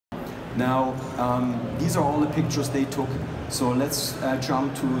Now, these are all the pictures they took. So let's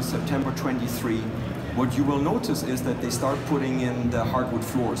jump to September 23. What you will notice is that they start putting in the hardwood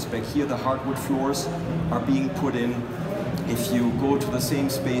floors. Back here, the hardwood floors are being put in. If you go to the same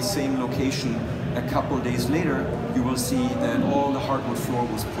space, same location, a couple days later, you will see that all the hardwood floor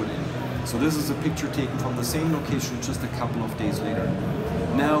was put in. So this is a picture taken from the same location just a couple of days later.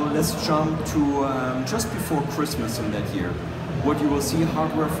 Now let's jump to just before Christmas in that year. What you will see,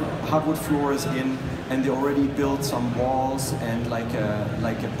 hardwood floors in, and they already built some walls and like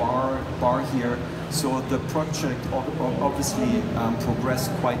a bar here. So the project obviously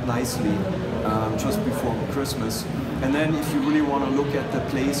progressed quite nicely just before Christmas. And then if you really want to look at the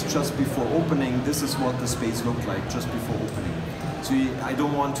place just before opening, this is what the space looked like just before opening. So I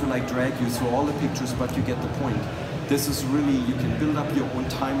don't want to like drag you through all the pictures, but you get the point. This is really, you can build up your own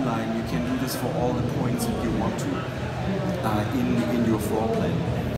timeline. You can do this for all the points that you want to in your floor plan.